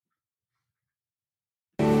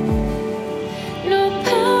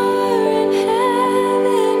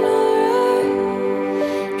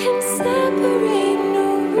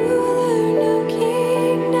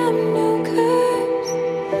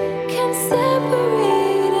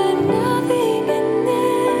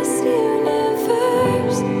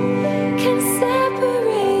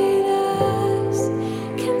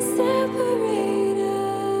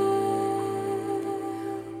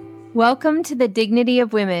Welcome to the Dignity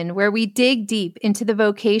of Women, where we dig deep into the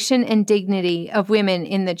vocation and dignity of women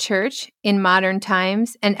in the church in modern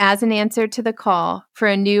times and as an answer to the call for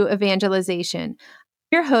a new evangelization. I'm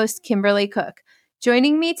your host, Kimberly Cook.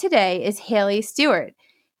 Joining me today is Haley Stewart.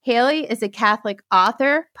 Haley is a Catholic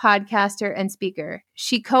author, podcaster, and speaker.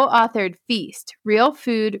 She co-authored Feast, Real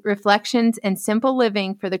Food, Reflections, and Simple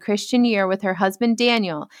Living for the Christian Year with her husband,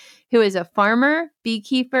 Daniel, who is a farmer,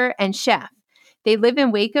 beekeeper, and chef. They live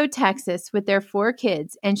in Waco, Texas with their 4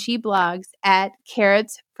 kids, and she blogs at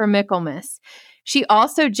Carrots for Michaelmas. She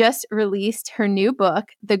also just released her new book,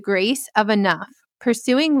 The Grace of Enough,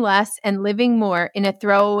 Pursuing Less and Living More in a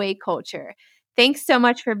Throwaway Culture. Thanks so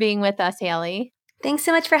much for being with us, Haley. Thanks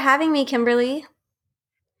so much for having me, Kimberly.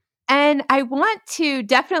 And I want to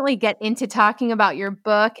definitely get into talking about your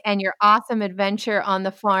book and your awesome adventure on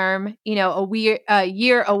the farm, a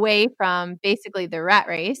year away from basically the rat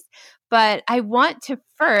race. But I want to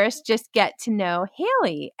first just get to know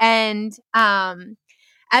Haley. And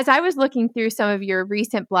as I was looking through some of your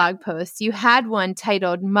recent blog posts, you had one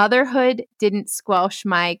titled, "Motherhood Didn't Squelch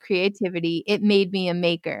My Creativity, It Made Me a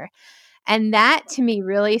Maker." And that to me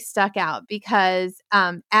really stuck out because,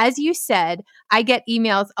 as you said, I get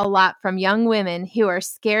emails a lot from young women who are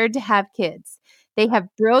scared to have kids. They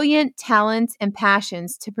have brilliant talents and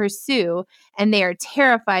passions to pursue, and they are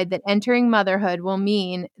terrified that entering motherhood will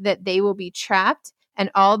mean that they will be trapped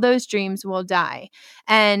and all those dreams will die.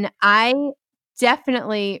 And I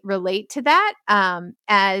definitely relate to that,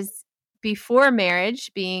 as before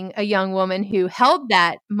marriage, being a young woman who held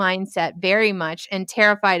that mindset very much and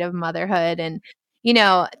terrified of motherhood and,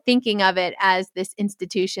 thinking of it as this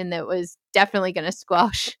institution that was definitely going to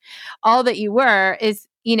squash all that you were is,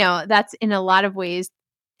 that's in a lot of ways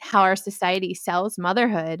how our society sells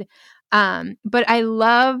motherhood. But I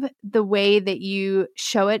love the way that you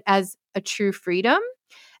show it as a true freedom.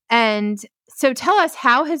 And so tell us,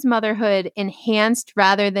 how has motherhood enhanced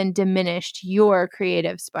rather than diminished your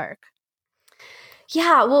creative spark?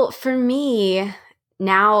 Yeah, well, for me,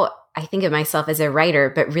 now I think of myself as a writer,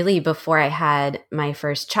 but really before I had my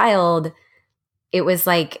first child, it was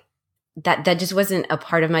like that just wasn't a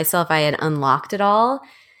part of myself. I had unlocked it all.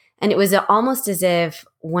 And it was almost as if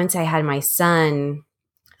once I had my son,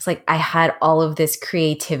 it's like I had all of this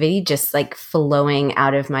creativity just like flowing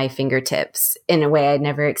out of my fingertips in a way I'd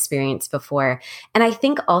never experienced before. And I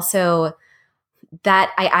think also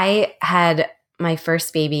that I had my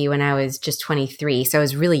first baby when I was just 23. So I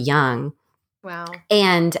was really young. Wow.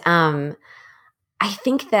 And I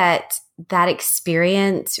think that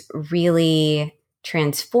experience really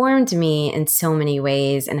transformed me in so many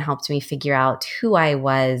ways and helped me figure out who I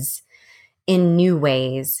was in new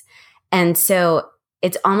ways. And so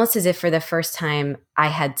it's almost as if for the first time I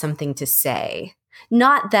had something to say.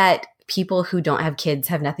 Not that people who don't have kids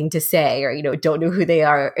have nothing to say or, don't know who they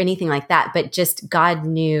are or anything like that, but just God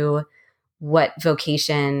knew what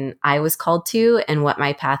vocation I was called to and what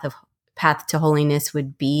my path to holiness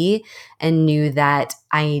would be, and knew that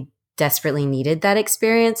I desperately needed that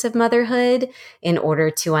experience of motherhood in order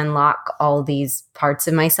to unlock all these parts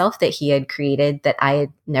of myself that he had created that I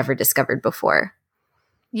had never discovered before.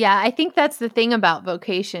 Yeah, I think that's the thing about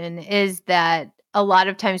vocation is that a lot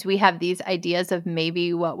of times we have these ideas of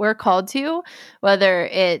maybe what we're called to, whether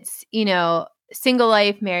it's, single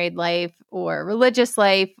life, married life, or religious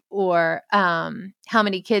life, or how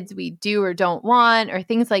many kids we do or don't want, or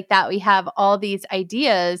things like that. We have all these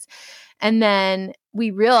ideas. And then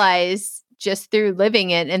we realize just through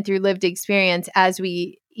living it and through lived experience, as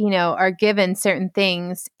we, are given certain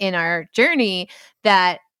things in our journey,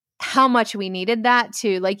 that how much we needed that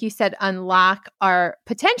to, like you said, unlock our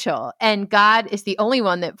potential. And God is the only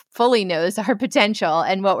one that fully knows our potential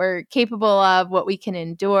and what we're capable of, what we can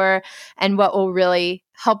endure, and what will really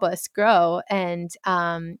help us grow. And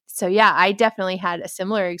so, yeah, I definitely had a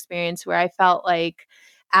similar experience where I felt like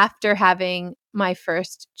after having my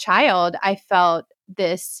first child, I felt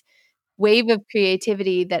this wave of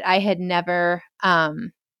creativity that I had never,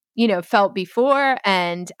 felt before.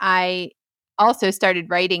 And I also started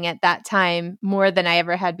writing at that time more than I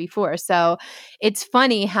ever had before. So it's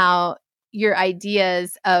funny how your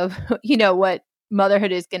ideas of, what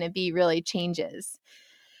motherhood is going to be really changes.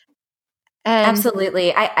 And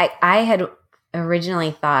absolutely. I had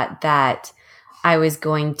originally thought that I was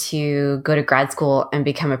going to go to grad school and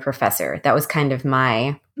become a professor. That was kind of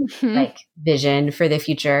my vision for the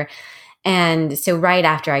future. And so right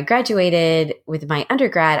after I graduated with my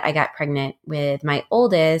undergrad, I got pregnant with my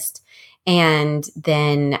oldest. And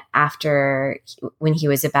then when he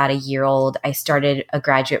was about a year old, I started a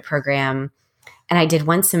graduate program, and I did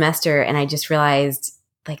one semester, and I just realized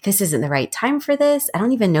like, this isn't the right time for this. I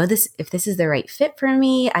don't even know if this is the right fit for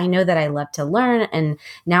me. I know that I love to learn, and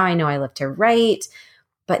now I know I love to write,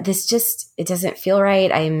 but it doesn't feel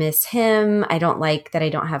right. I miss him. I don't like that I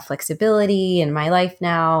don't have flexibility in my life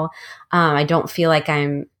now. I don't feel like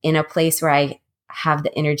I'm in a place where I have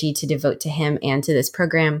the energy to devote to him and to this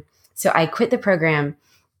program. So I quit the program.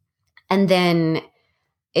 And then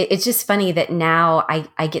it's just funny that now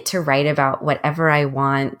I get to write about whatever I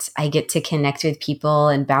want. I get to connect with people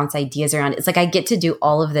and bounce ideas around. It's like I get to do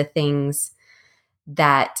all of the things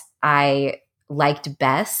that I liked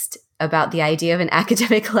best about the idea of an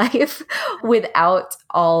academic life without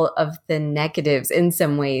all of the negatives in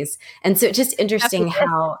some ways. And so it's just interesting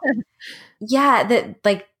how, yeah, that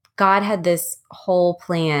like God had this whole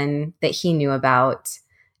plan that he knew about.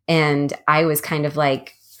 And I was kind of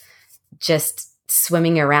like just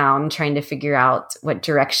swimming around trying to figure out what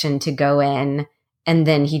direction to go in. And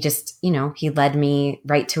then he just, he led me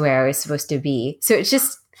right to where I was supposed to be. So it's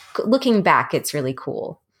just, looking back, it's really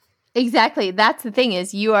cool. Exactly. That's the thing,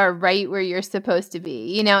 is you are right where you're supposed to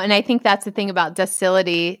be, and I think that's the thing about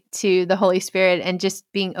docility to the Holy Spirit and just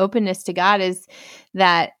being openness to God, is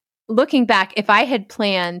that looking back, if I had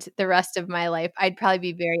planned the rest of my life, I'd probably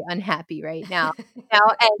be very unhappy right now.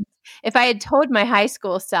 And if I had told my high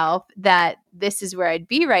school self that this is where I'd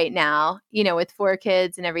be right now, with 4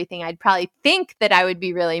 kids and everything, I'd probably think that I would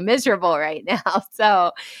be really miserable right now.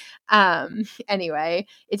 So anyway,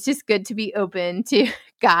 it's just good to be open to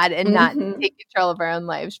God and not take control of our own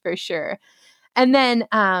lives, for sure. And then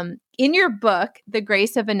in your book, The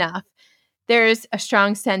Grace of Enough, there's a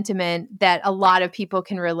strong sentiment that a lot of people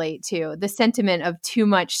can relate to, the sentiment of too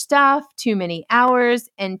much stuff, too many hours,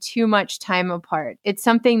 and too much time apart. It's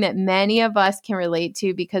something that many of us can relate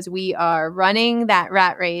to because we are running that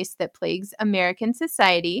rat race that plagues American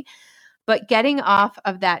society, but getting off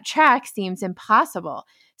of that track seems impossible.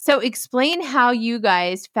 So explain how you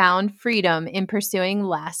guys found freedom in pursuing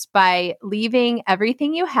less by leaving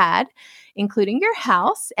everything you had, including your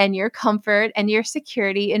house and your comfort and your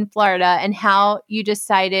security in Florida, and how you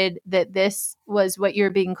decided that this was what you're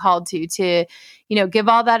being called to, give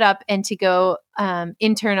all that up and to go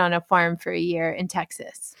intern on a farm for a year in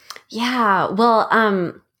Texas. Yeah.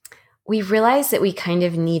 Well, we realized that we kind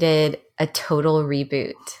of needed a total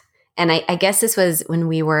reboot. And I guess this was when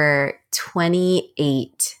we were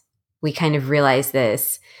 28. We kind of realized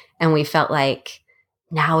this, and we felt like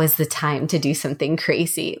now is the time to do something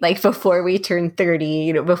crazy. Like before we turn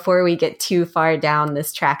 30, before we get too far down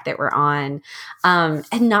this track that we're on.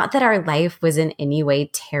 And not that our life was in any way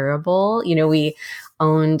terrible. We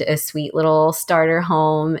owned a sweet little starter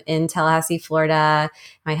home in Tallahassee, Florida.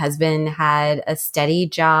 My husband had a steady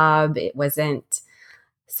job. It wasn't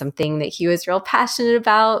something that he was real passionate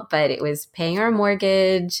about, but it was paying our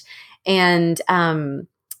mortgage. And,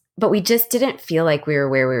 but we just didn't feel like we were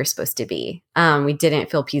where we were supposed to be. We didn't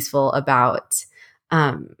feel peaceful about,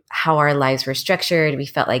 how our lives were structured. We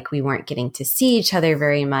felt like we weren't getting to see each other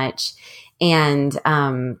very much. And,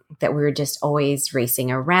 that we were just always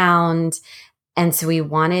racing around. And so we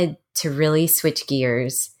wanted to really switch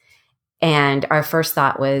gears. And our first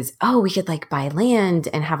thought was, oh, we could like buy land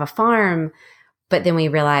and have a farm. But then we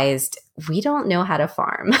realized we don't know how to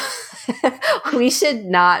farm. We should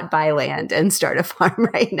not buy land and start a farm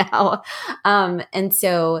right now. And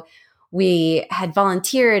so we had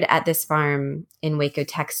volunteered at this farm in Waco,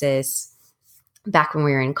 Texas, back when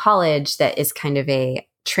we were in college. That is kind of a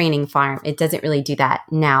training farm. It doesn't really do that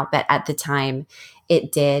now, but at the time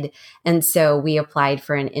it did. And so we applied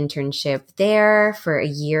for an internship there for a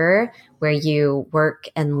year where you work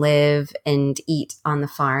and live and eat on the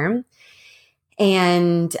farm.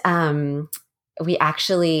 And we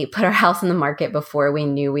actually put our house on the market before we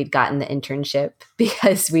knew we'd gotten the internship,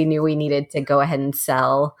 because we knew we needed to go ahead and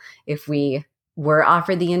sell. If we were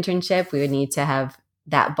offered the internship, we would need to have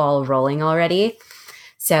that ball rolling already.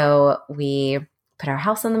 So we put our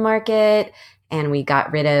house on the market, and we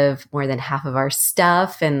got rid of more than half of our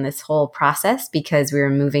stuff in this whole process because we were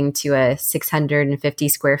moving to a 650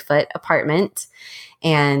 square foot apartment.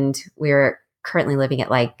 And we were currently living at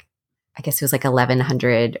I guess it was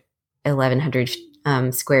 1,100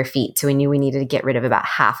 square feet. So we knew we needed to get rid of about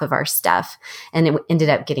half of our stuff. And it ended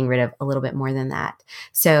up getting rid of a little bit more than that.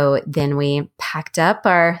 So then we packed up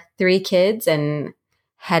our 3 kids and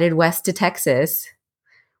headed west to Texas.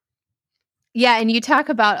 Yeah, and you talk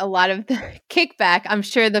about a lot of the kickback. I'm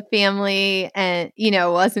sure the family and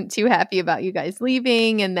wasn't too happy about you guys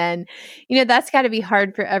leaving, and then that's got to be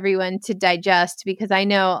hard for everyone to digest, because I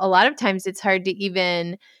know a lot of times it's hard to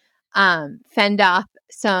even fend off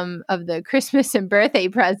some of the Christmas and birthday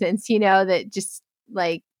presents, that just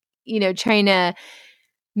trying to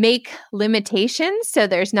make limitations so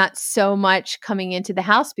there's not so much coming into the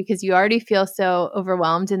house because you already feel so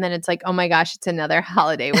overwhelmed. And then it's like, oh my gosh, it's another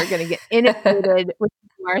holiday. We're going to get inundated with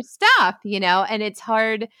more stuff, and it's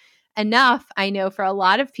hard enough, I know, for a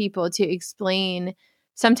lot of people to explain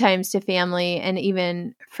sometimes to family and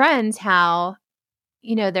even friends how,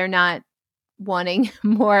 they're not wanting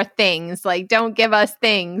more things, like don't give us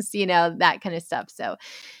things, that kind of stuff. So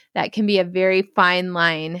that can be a very fine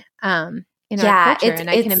line in our Yeah, culture. And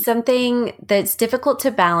I can it's something that's difficult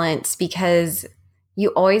to balance because you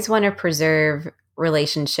always want to preserve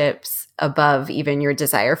relationships above even your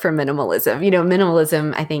desire for minimalism.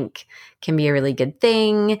 Minimalism, I think, can be a really good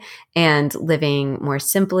thing, and living more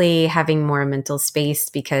simply, having more mental space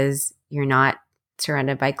because you're not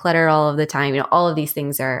surrounded by clutter all of the time. All of these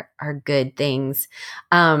things are good things.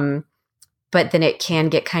 But then it can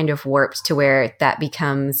get kind of warped to where that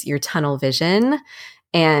becomes your tunnel vision,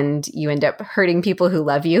 and you end up hurting people who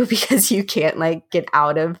love you because you can't get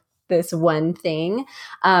out of this one thing.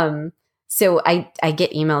 So I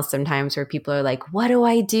get emails sometimes where people are like, what do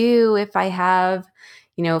I do if I have,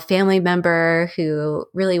 a family member who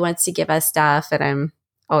really wants to give us stuff? And I'm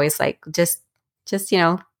always like, just,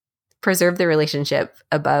 preserve the relationship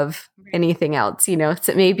above anything else.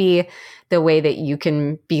 So maybe the way that you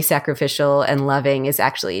can be sacrificial and loving is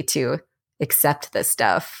actually to accept the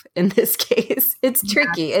stuff in this case. It's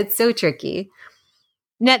tricky. It's so tricky.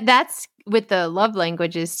 Now, that's with the love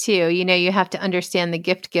languages too. You have to understand the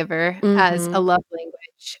gift giver as a love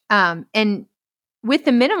language. And with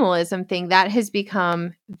the minimalism thing, that has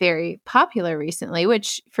become very popular recently,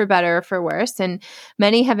 which for better or for worse. And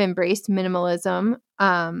many have embraced minimalism.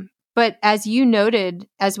 But as you noted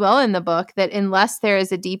as well in the book, that unless there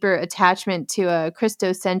is a deeper attachment to a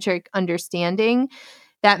Christocentric understanding,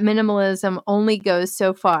 that minimalism only goes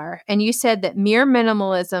so far. And you said that mere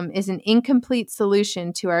minimalism is an incomplete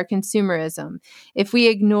solution to our consumerism. If we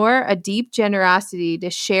ignore a deep generosity to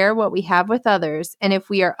share what we have with others, and if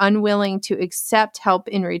we are unwilling to accept help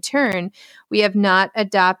in return, we have not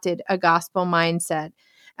adopted a gospel mindset.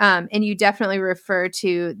 And you definitely refer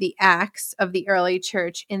to the acts of the early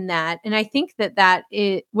church in that. And I think that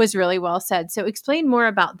it was really well said. So explain more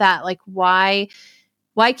about that. Like why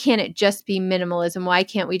can't it just be minimalism? Why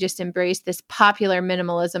can't we just embrace this popular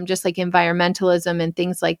minimalism, just like environmentalism and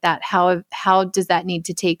things like that? How does that need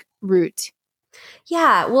to take root?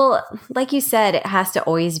 Yeah, well, like you said, it has to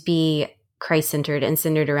always be Christ-centered and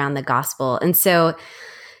centered around the gospel. And so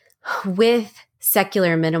with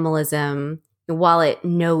secular minimalism, while it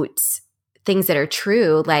notes things that are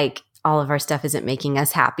true, like all of our stuff isn't making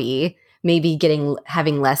us happy, maybe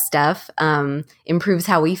having less stuff improves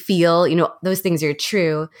how we feel, those things are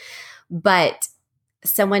true. But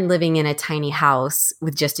someone living in a tiny house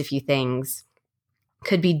with just a few things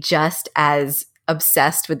could be just as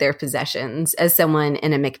obsessed with their possessions as someone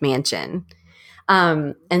in a McMansion.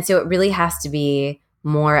 And so it really has to be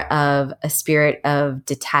more of a spirit of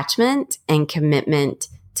detachment and commitment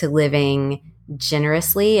to living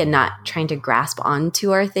generously and not trying to grasp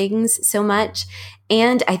onto our things so much.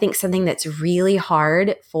 And I think something that's really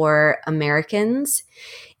hard for Americans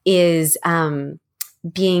is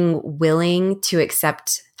being willing to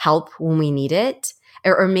accept help when we need it,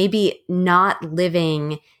 or maybe not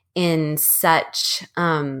living in such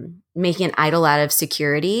making an idol out of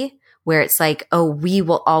security where it's like, oh, we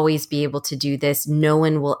will always be able to do this. No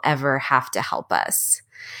one will ever have to help us.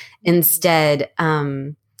 Instead,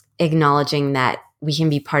 acknowledging that we can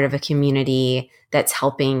be part of a community that's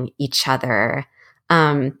helping each other.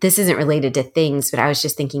 This isn't related to things, but I was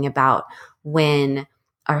just thinking about when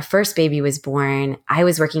our first baby was born, I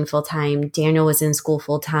was working full time. Daniel was in school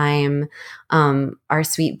full time. Our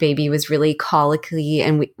sweet baby was really colicky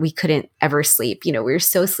and we couldn't ever sleep. We were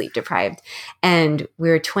so sleep deprived, and we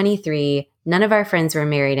were 23. None of our friends were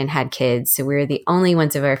married and had kids. So we were the only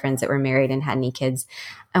ones of our friends that were married and had any kids.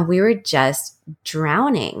 And we were just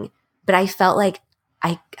drowning. But I felt like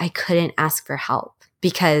I couldn't ask for help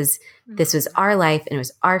because this was our life and it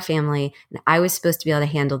was our family. And I was supposed to be able to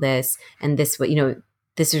handle this. And this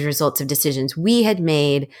was results of decisions we had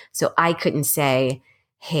made. So I couldn't say,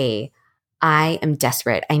 hey, I am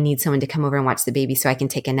desperate. I need someone to come over and watch the baby so I can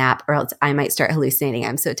take a nap, or else I might start hallucinating.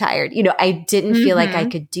 I'm so tired. I didn't feel like I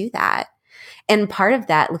could do that. And part of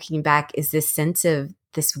that, looking back, is this sense of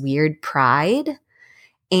this weird pride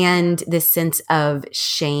and this sense of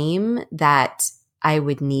shame that I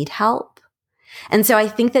would need help. And so I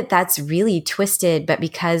think that that's really twisted, but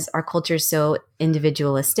because our culture is so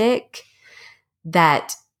individualistic,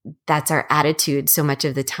 that's our attitude so much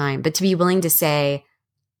of the time. But to be willing to say,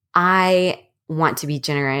 I want to be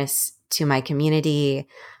generous to my community.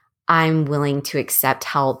 I'm willing to accept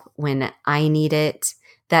help when I need it,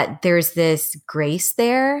 that there's this grace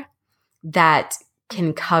there that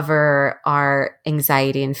can cover our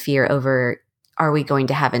anxiety and fear over, are we going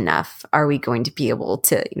to have enough? Are we going to be able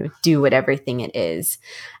to, do what everything it is?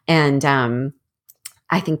 And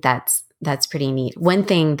I think that's pretty neat. One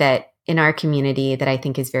thing that in our community that I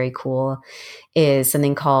think is very cool is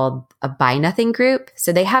something called a Buy Nothing group.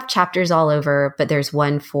 So they have chapters all over, but there's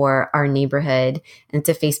one for our neighborhood, and it's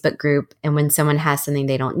a Facebook group. And when someone has something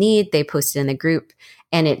they don't need, they post it in the group,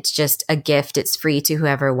 and it's just a gift. It's free to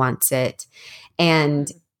whoever wants it.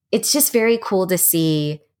 And it's just very cool to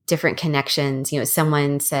see different connections.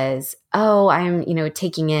 Someone says, oh, I'm,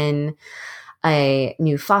 taking in a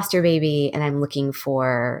new foster baby and I'm looking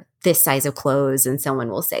for this size of clothes. And someone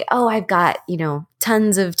will say, oh, I've got,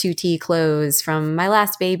 tons of 2T clothes from my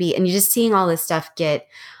last baby. And you're just seeing all this stuff get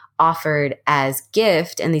offered as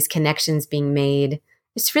gift and these connections being made.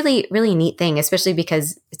 It's really, really neat thing, especially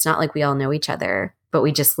because it's not like we all know each other, but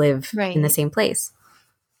we just live in the same place.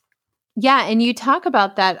 Yeah. And you talk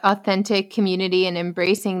about that authentic community and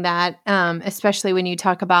embracing that, especially when you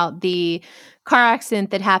talk about the car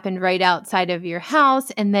accident that happened right outside of your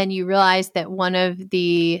house. And then you realize that one of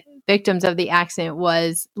the victims of the accident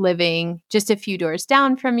was living just a few doors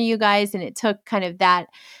down from you guys. And it took kind of that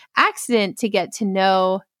accident to get to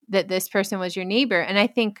know that this person was your neighbor. And I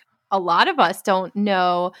think a lot of us don't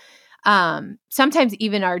know sometimes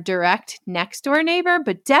even our direct next door neighbor,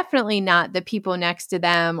 but definitely not the people next to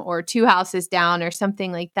them or two houses down or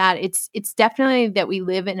something like that. It's definitely that we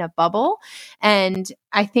live in a bubble. And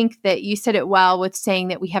I think that you said it well with saying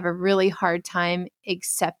that we have a really hard time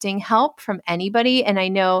accepting help from anybody. And I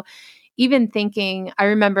know even thinking, I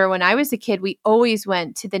remember when I was a kid, we always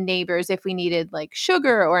went to the neighbors if we needed like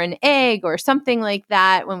sugar or an egg or something like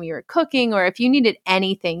that when we were cooking, or if you needed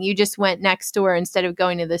anything, you just went next door instead of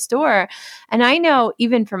going to the store. And I know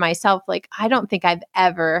even for myself, like, I don't think I've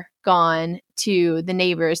ever gone to the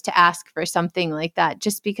neighbors to ask for something like that,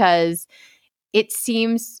 just because it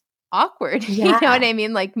seems awkward. Yeah. You know what I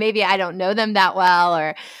mean? Like maybe I don't know them that well,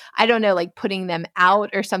 or I don't know, like putting them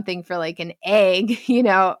out or something for like an egg,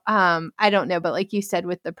 I don't know. But like you said,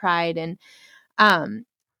 with the pride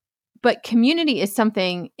but community is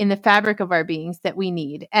something in the fabric of our beings that we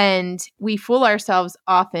need. And we fool ourselves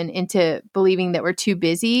often into believing that we're too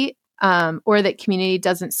busy, or that community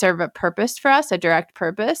doesn't serve a purpose for us, a direct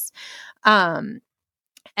purpose. And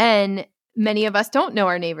many of us don't know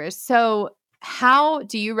our neighbors. So how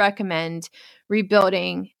do you recommend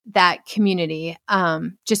rebuilding that community,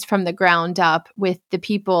 just from the ground up with the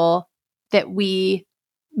people that we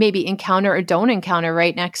maybe encounter or don't encounter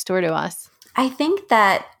right next door to us? I think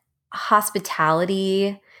that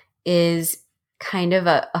hospitality is kind of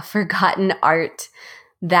a forgotten art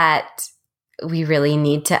that we really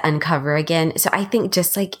need to uncover again. So I think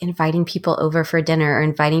just like inviting people over for dinner or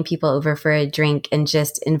inviting people over for a drink and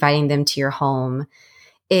just inviting them to your home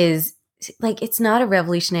is like, it's not a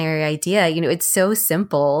revolutionary idea. It's so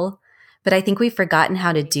simple, but I think we've forgotten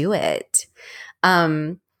how to do it.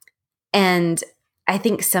 And I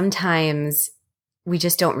think sometimes we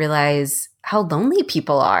just don't realize how lonely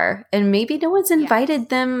people are, and maybe no one's invited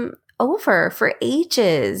them over for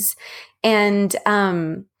ages. And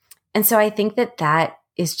so I think that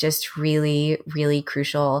is just really, really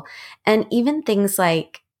crucial. And even things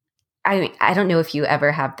like, I don't know if you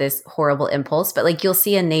ever have this horrible impulse, but like you'll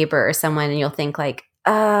see a neighbor or someone and you'll think like,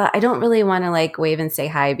 I don't really want to like wave and say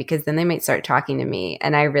hi because then they might start talking to me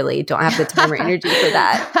and I really don't have the time or energy for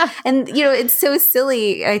that. And, it's so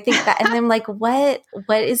silly. I think that, and I'm like, what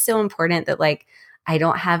is so important that like, I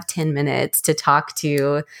don't have 10 minutes to talk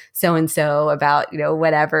to so-and-so about,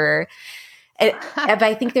 whatever. But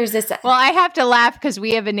I think there's this. Well, I have to laugh because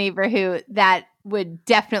we have a neighbor who that would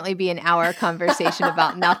definitely be an hour conversation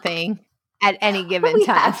about nothing at any given we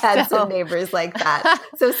time. Have had some neighbors like that.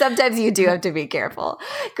 So sometimes you do have to be careful,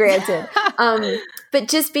 granted. But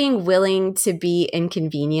just being willing to be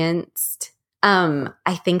inconvenienced.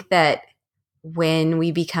 I think that when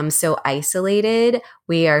we become so isolated,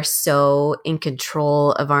 we are so in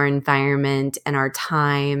control of our environment and our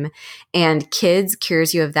time. And kids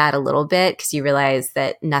cures you of that a little bit because you realize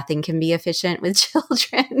that nothing can be efficient with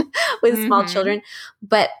children, with small children.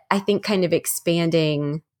 But I think kind of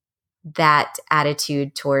expanding that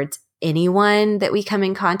attitude towards anyone that we come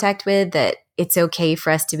in contact with, that it's okay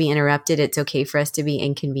for us to be interrupted. It's okay for us to be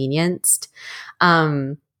inconvenienced.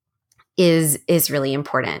 Is really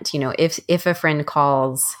important. If a friend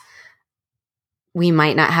calls, we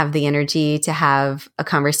might not have the energy to have a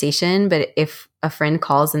conversation, but if a friend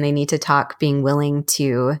calls and they need to talk, being willing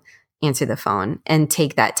to answer the phone and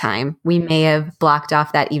take that time. We may have blocked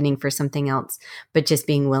off that evening for something else, but just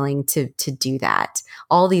being willing to do that.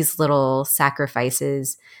 All these little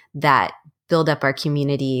sacrifices that build up our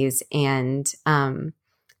communities and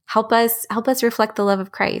help us reflect the love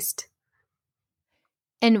of Christ.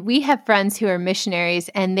 And we have friends who are missionaries,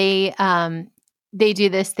 and they do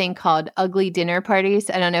this thing called ugly dinner parties.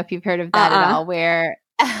 I don't know if you've heard of that at all, where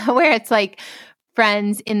it's like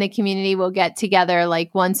friends in the community will get together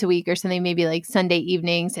like once a week or something, maybe like Sunday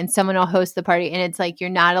evenings, and someone will host the party. And it's like, you're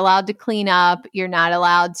not allowed to clean up. You're not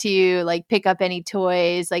allowed to like pick up any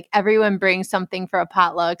toys. Like everyone brings something for a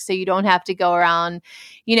potluck. So you don't have to go around,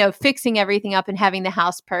 fixing everything up and having the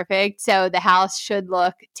house perfect. So the house should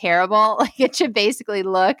look terrible. Like it should basically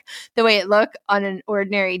look the way it looked on an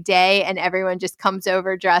ordinary day. And everyone just comes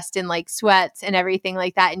over dressed in like sweats and everything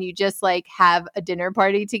like that. And you just like have a dinner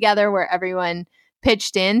party together where everyone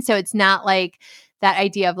pitched in. So it's not like that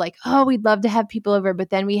idea of like, oh, we'd love to have people over,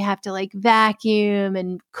 but then we have to like vacuum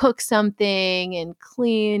and cook something and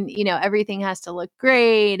clean, everything has to look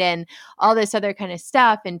great and all this other kind of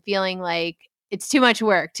stuff, and feeling like it's too much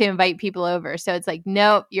work to invite people over. So it's like,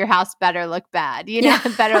 nope, your house better look bad,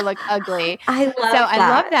 better look ugly. I love I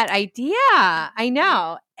love that idea. I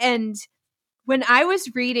know. And when I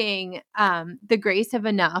was reading The Grace of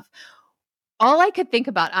Enough, all I could think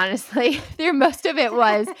about, honestly, through most of it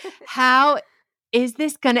was, how is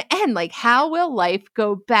this going to end? Like, how will life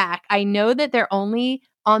go back? I know that they're only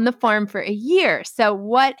on the farm for a year. So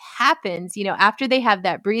what happens, after they have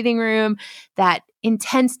that breathing room, that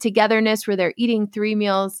intense togetherness where they're eating 3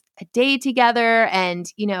 meals a day together, and,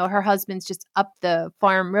 her husband's just up the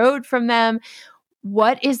farm road from them.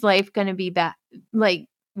 What is life going to be back like?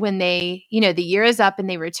 When they, the year is up and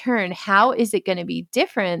they return, how is it going to be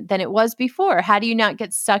different than it was before? How do you not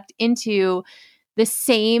get sucked into the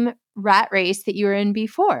same rat race that you were in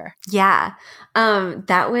before? Yeah.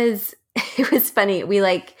 It was funny.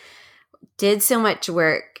 We did so much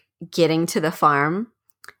work getting to the farm,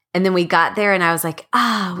 and then we got there and I was like,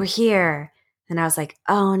 we're here. And I was like,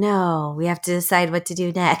 oh no, we have to decide what to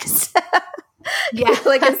do next. Yeah.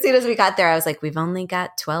 As soon as we got there, I was like, we've only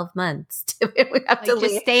got 12 months. We have to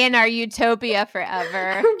just stay in our utopia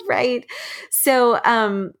forever. Right.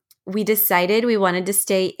 So we decided we wanted to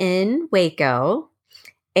stay in Waco,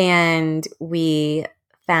 and we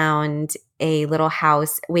found a little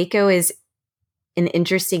house. Waco is an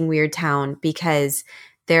interesting, weird town because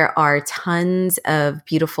there are tons of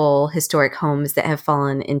beautiful historic homes that have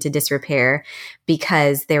fallen into disrepair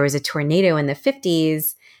because there was a tornado in the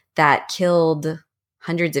 50s that killed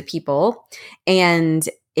hundreds of people, and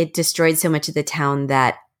it destroyed so much of the town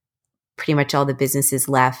that pretty much all the businesses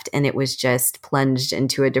left, and it was just plunged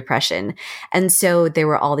into a depression. And so there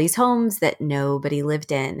were all these homes that nobody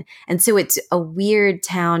lived in. And so it's a weird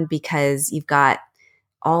town because you've got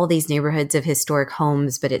all these neighborhoods of historic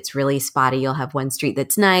homes, but it's really spotty. You'll have one street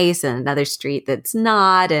that's nice and another street that's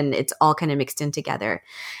not, and it's all kind of mixed in together.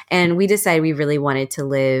 And we decided we really wanted to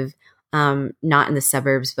live not in the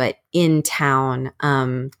suburbs, but in town,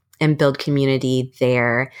 and build community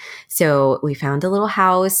there. So we found a little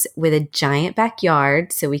house with a giant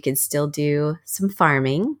backyard so we could still do some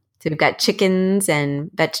farming. So we've got chickens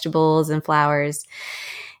and vegetables and flowers.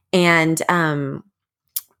 And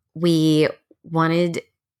we wanted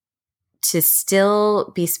to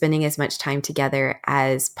still be spending as much time together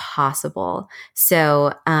as possible.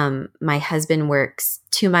 So my husband works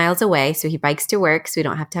 2 miles away, so he bikes to work, so we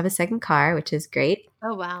don't have to have a second car, which is great.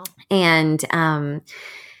 Oh, wow. And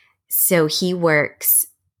so he works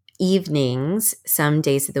evenings some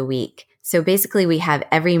days of the week. So basically we have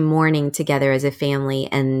every morning together as a family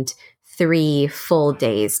and 3 full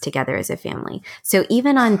days together as a family. So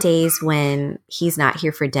even on days when he's not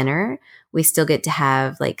here for dinner, we still get to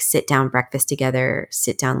have sit down breakfast together,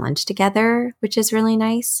 sit down lunch together, which is really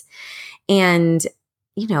nice. And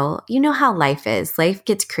you know how life is. Life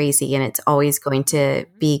gets crazy, and it's always going to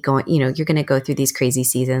be going, you're going to go through these crazy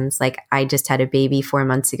seasons. Like I just had a baby 4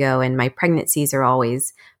 months ago, and my pregnancies are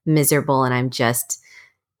always miserable, and I'm just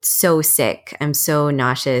so sick. I'm so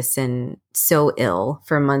nauseous and so ill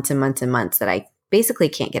for months and months and months that I basically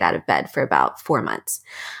can't get out of bed for about 4 months.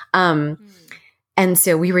 And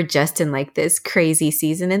so we were just in this crazy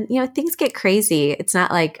season, and things get crazy. It's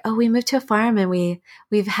not like, oh, we moved to a farm and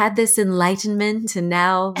we've had this enlightenment and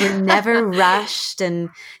now we're never rushed and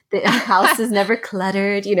the house is never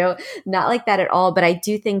cluttered, not like that at all. But I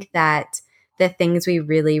do think that the things we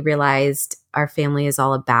really realized our family is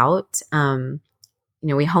all about,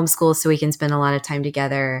 we homeschool so we can spend a lot of time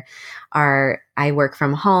together. I I work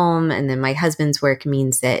from home, and then my husband's work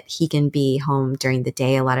means that he can be home during the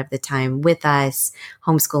day a lot of the time with us,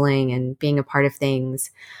 homeschooling and being a part of things.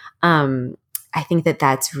 I think that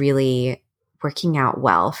that's really working out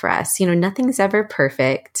well for us. Nothing's ever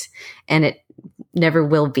perfect, and it never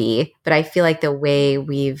will be, but I feel like the way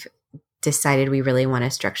we've decided we really want to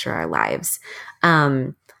structure our lives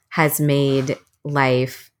has made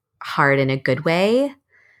life hard in a good way,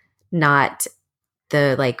 not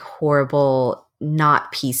the horrible,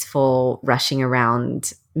 not peaceful, rushing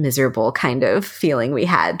around, miserable kind of feeling we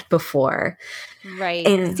had before. Right.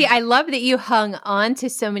 And See, I love that you hung on to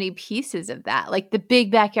so many pieces of that, like the big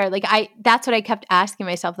backyard. That's what I kept asking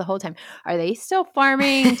myself the whole time. Are they still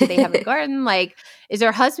farming? Do they have a garden? Is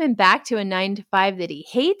her husband back to a 9 to 5 that he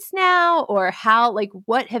hates now? Or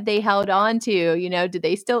what have they held on to? Do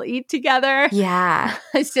they still eat together? yeah.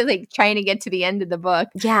 Still trying to get to the end of the book.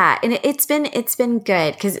 Yeah, and it's been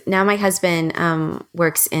good because now my husband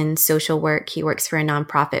works in social work. He works for a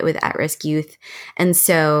nonprofit with at-risk youth, and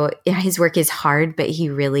so his work is hard, but he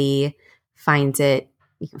really finds it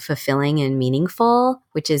fulfilling and meaningful,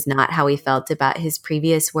 which is not how he felt about his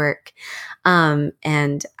previous work.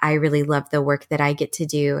 And I really love the work that I get to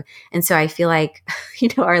do, and so I feel like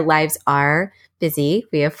our lives are busy.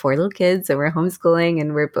 We have 4 little kids, and we're homeschooling,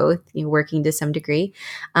 and we're both working to some degree.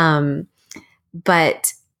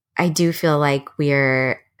 But I do feel like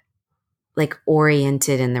we're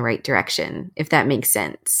oriented in the right direction, if that makes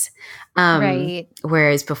sense. Right.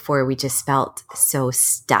 Whereas before we just felt so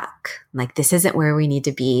stuck. This isn't where we need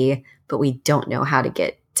to be, but we don't know how to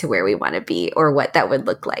get to where we want to be or what that would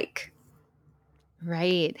look like.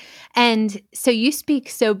 Right. And so you speak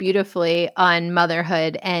so beautifully on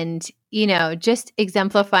motherhood and, just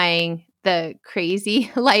exemplifying the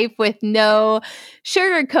crazy life with no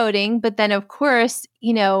sugarcoating. But then, of course,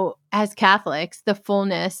 as Catholics, the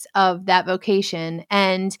fullness of that vocation.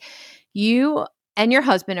 And you and your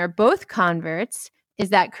husband are both converts. Is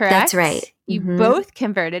that correct? That's right. You both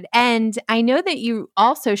converted. And I know that you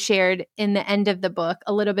also shared in the end of the book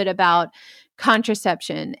a little bit about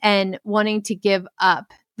contraception and wanting to give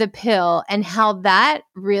up the pill and how that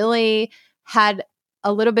really had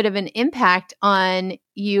a little bit of an impact on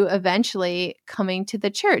you eventually coming to the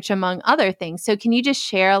church, among other things. So can you just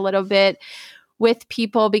share a little bit with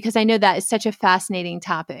people? Because I know that is such a fascinating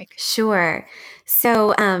topic. Sure.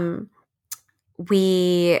 So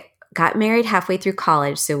we got married halfway through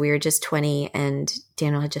college. So we were just 20 and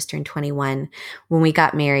Daniel had just turned 21 when we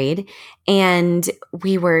got married. And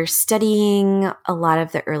we were studying a lot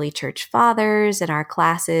of the early church fathers in our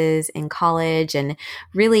classes in college, and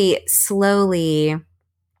really slowly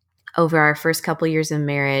over our first couple years of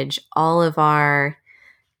marriage, all of our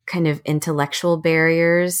kind of intellectual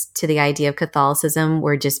barriers to the idea of Catholicism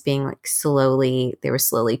were just being slowly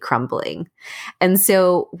crumbling. And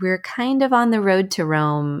so we're kind of on the road to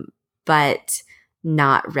Rome, but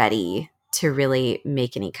not ready to really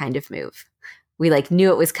make any kind of move. We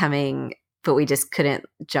knew it was coming, but we just couldn't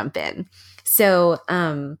jump in. So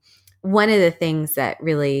one of the things that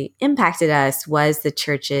really impacted us was the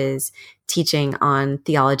church's teaching on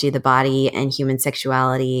theology of the body and human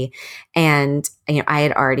sexuality. And I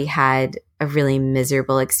had already had a really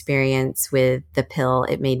miserable experience with the pill.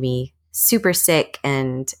 It made me super sick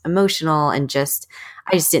and emotional, and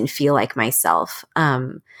I just didn't feel like myself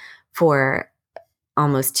for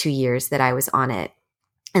almost 2 years that I was on it.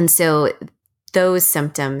 And so those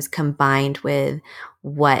symptoms combined with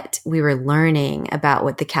what we were learning about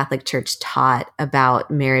what the Catholic Church taught about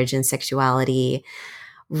marriage and sexuality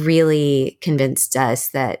really convinced us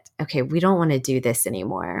that, okay, we don't want to do this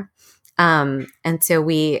anymore. And so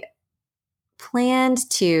we planned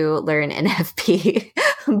to learn NFP,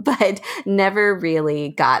 but never really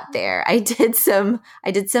got there. I did some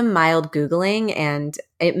mild Googling, and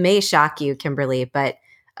it may shock you, Kimberly, but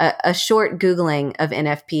a short Googling of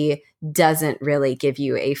NFP doesn't really give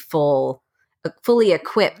you a fully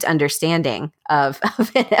equipped understanding of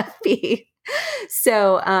NFP.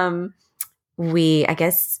 So I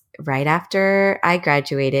guess right after I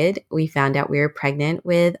graduated, we found out we were pregnant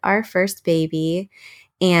with our first baby,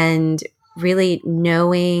 and really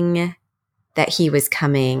knowing that he was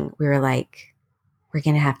coming, we were like, we're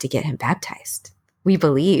going to have to get him baptized. We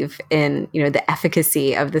believe in, the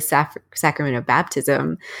efficacy of the sacrament of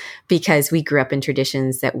baptism because we grew up in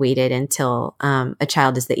traditions that waited until a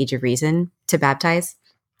child is the age of reason to baptize.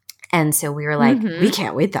 And so we were like, we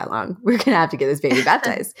can't wait that long. We're going to have to get this baby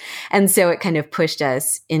baptized. And so it kind of pushed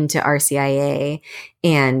us into RCIA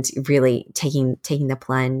and really taking the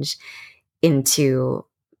plunge into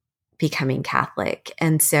becoming Catholic.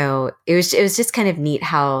 And so it was just kind of neat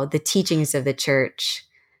how the teachings of the church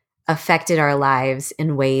affected our lives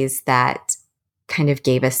in ways that kind of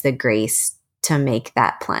gave us the grace to make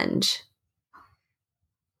that plunge.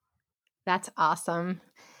 That's awesome.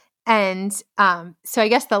 And so I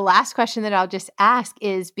guess the last question that I'll just ask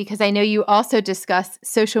is, because I know you also discuss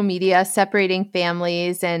social media, separating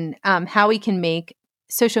families, and how we can make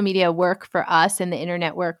social media work for us and the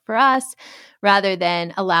internet work for us rather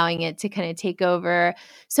than allowing it to kind of take over.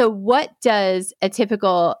 So what does a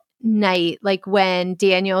typical night, like when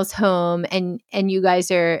Daniel's home and you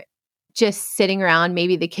guys are just sitting around,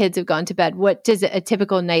 maybe the kids have gone to bed, what does a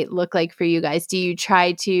typical night look like for you guys? Do you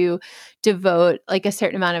try to devote like a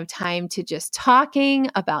certain amount of time to just talking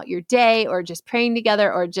about your day, or just praying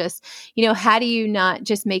together, or just, how do you not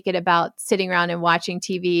just make it about sitting around and watching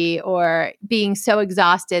TV or being so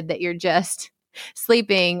exhausted that you're just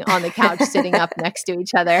sleeping on the couch, sitting up next to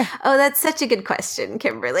each other? Oh, that's such a good question,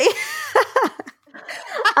 Kimberly.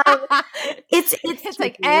 It's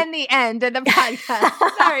like, and the end of the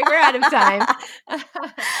podcast. Sorry, we're out of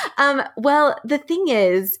time. Well, the thing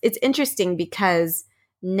is, it's interesting because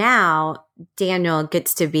now Daniel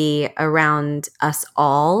gets to be around us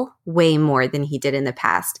all way more than he did in the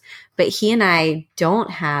past. But he and I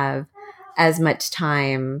don't have as much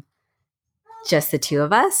time, just the two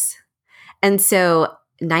of us. And so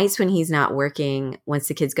nights when he's not working, once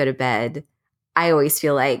the kids go to bed, I always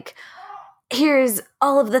feel like, here's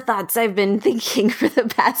all of the thoughts I've been thinking for the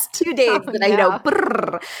past 2 days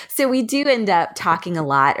that So we do end up talking a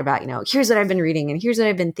lot about, here's what I've been reading and here's what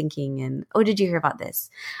I've been thinking. And, oh, did you hear about this?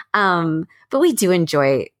 But we do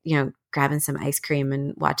enjoy, grabbing some ice cream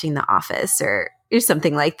and watching The Office or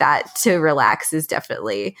something like that to relax is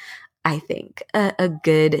definitely, I think, a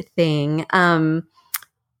good thing.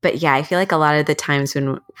 But yeah, I feel like a lot of the times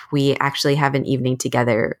when we actually have an evening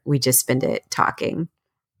together, we just spend it talking.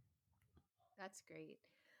 That's great.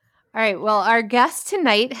 All right. Well, our guest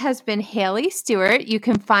tonight has been Haley Stewart. You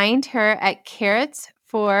can find her at Carrots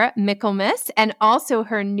for Michaelmas, and also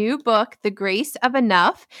her new book, The Grace of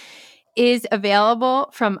Enough, is available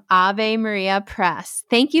from Ave Maria Press.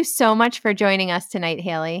 Thank you so much for joining us tonight,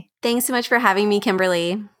 Haley. Thanks so much for having me,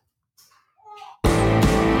 Kimberly.